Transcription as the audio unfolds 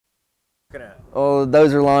Oh, the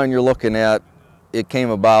dozer line you're looking at, it came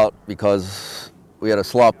about because we had a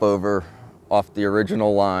slop over off the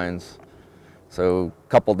original lines. So a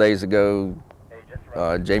couple days ago,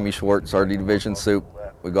 Jamie Schwartz, our division soup,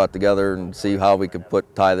 we got together and see how we could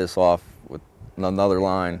tie this off with another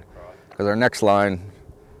line, because our next line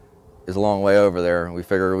is a long way over there. We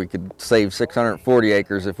figured we could save 640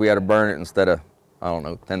 acres if we had to burn it instead of, I don't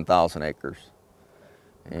know, 10,000 acres.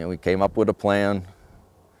 And we came up with a plan,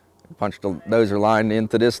 punched a dozer line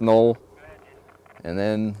into this knoll, and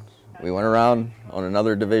then we went around on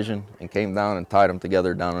another division and came down and tied them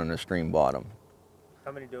together down on the stream bottom.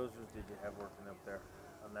 How many dozers did you have working up there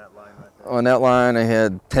on that line right there? On that line, I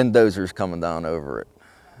had 10 dozers coming down over it.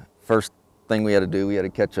 First thing we had to do, we had to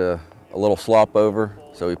catch a little slop over,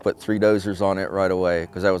 so we put 3 dozers on it right away,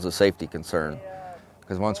 because that was a safety concern.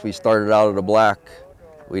 Because once we started out of the black,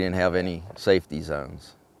 we didn't have any safety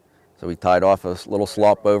zones. So we tied off a little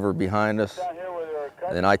slop over behind us.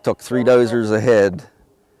 Then I took 3 dozers ahead,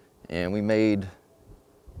 and we made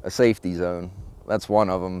a safety zone. That's one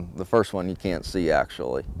of them. The first one you can't see,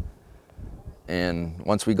 actually. And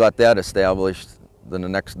once we got that established, then the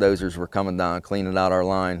next dozers were coming down, cleaning out our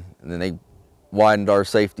line, and then they widened our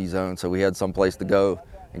safety zone so we had some place to go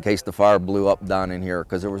in case the fire blew up down in here,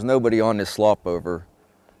 because there was nobody on this slop over.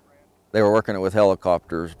 They were working it with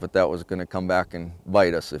helicopters, but that was going to come back and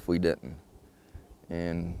bite us if we didn't.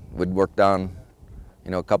 And we'd work down,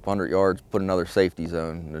 a couple hundred yards, put another safety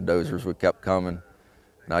zone, and the dozers would kept coming,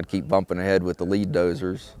 and I'd keep bumping ahead with the lead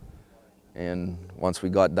dozers. And once we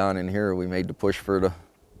got down in here, we made the push for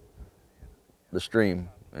the stream,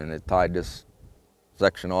 and it tied this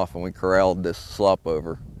section off, and we corralled this slop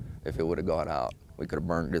over. If it would have got out, we could have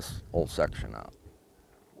burned this whole section out.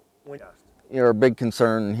 Our big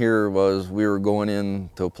concern here was we were going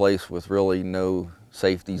into a place with really no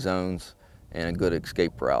safety zones and a good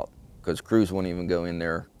escape route, because crews wouldn't even go in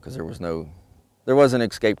there because there was an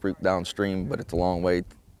escape route downstream, but it's a long way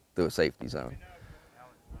to a safety zone.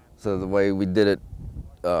 So the way we did it,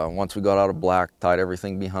 once we got out of black, tied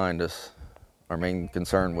everything behind us, our main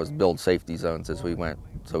concern was build safety zones as we went.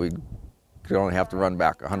 So we could only have to run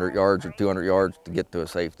back 100 yards or 200 yards to get to a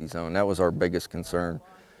safety zone. That was our biggest concern.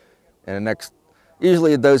 And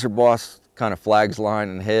usually a dozer boss kind of flags line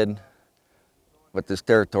and head, but this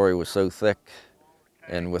territory was so thick,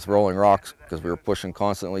 and with rolling rocks, because we were pushing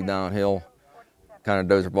constantly downhill, kind of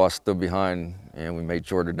dozer boss stood behind, and we made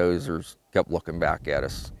sure the dozers kept looking back at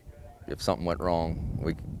us. If something went wrong,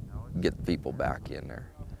 we could get the people back in there.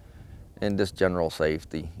 And just general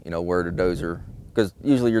safety, where the dozer, because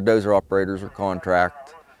usually your dozer operators are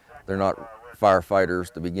contract, they're not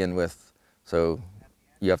firefighters to begin with, so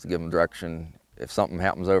you have to give them direction. If something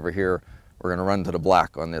happens over here, we're going to run to the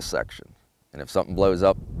black on this section. And if something blows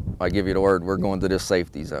up, I give you the word, we're going to this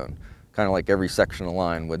safety zone. Kind of like every section of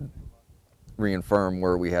line would reaffirm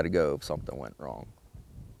where we had to go if something went wrong.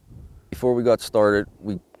 Before we got started,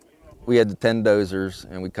 we had the 10 dozers,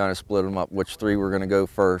 and we kind of split them up, which 3 were going to go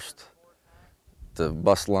first to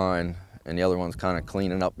bust line, and the other one's kind of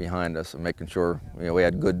cleaning up behind us and making sure we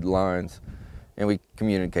had good lines. And we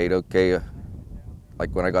communicate, okay, like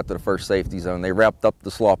when I got to the first safety zone, they wrapped up the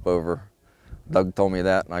slop over. Doug told me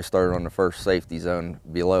that, and I started on the first safety zone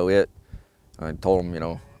below it. I told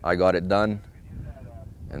them, I got it done.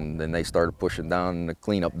 And then they started pushing down, and the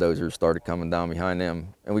cleanup dozers started coming down behind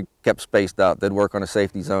them. And we kept spaced out. They'd work on a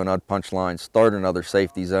safety zone, I'd punch lines, start another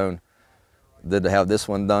safety zone. They'd have this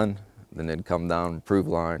one done, then they'd come down, improve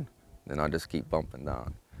line, then I'd just keep bumping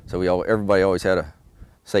down. So everybody always had a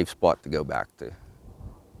safe spot to go back to.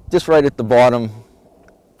 Just right at the bottom,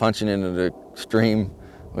 punching into the stream,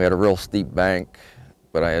 we had a real steep bank,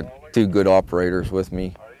 but I had 2 good operators with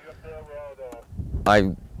me.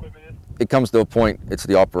 It comes to a point, it's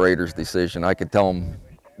the operator's decision. I could tell them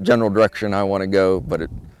general direction I want to go, but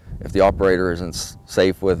if the operator isn't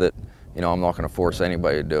safe with it, I'm not going to force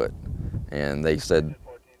anybody to do it. And they said,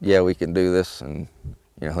 yeah, we can do this. And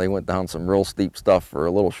they went down some real steep stuff for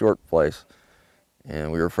a little short place,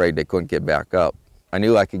 and we were afraid they couldn't get back up. I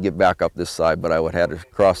knew I could get back up this side, but I would have to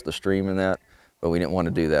cross the stream in that, but we didn't want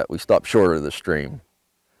to do that. We stopped short of the stream,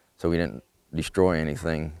 so we didn't destroy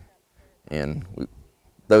anything. And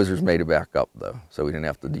dozers made it back up, though, so we didn't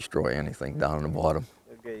have to destroy anything down in the bottom.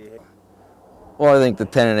 Well, I think the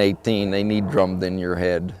 10 and 18, they need drummed in your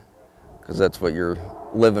head, because that's what you're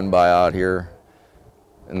living by out here.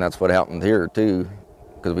 And that's what happened here, too,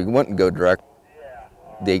 because we wouldn't go direct.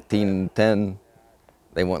 The 18 and 10,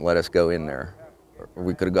 they wouldn't let us go in there.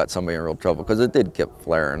 We could have got somebody in real trouble, because it did keep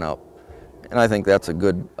flaring up. And I think that's a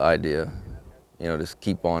good idea, just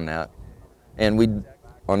keep on that. And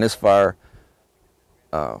on this fire,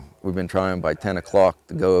 We've been trying by 10 o'clock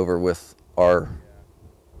to go over with our,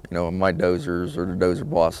 my dozers or the dozer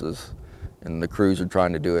bosses, and the crews are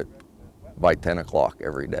trying to do it by 10 o'clock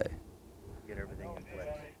every day. Get everything in place.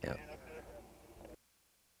 Yeah.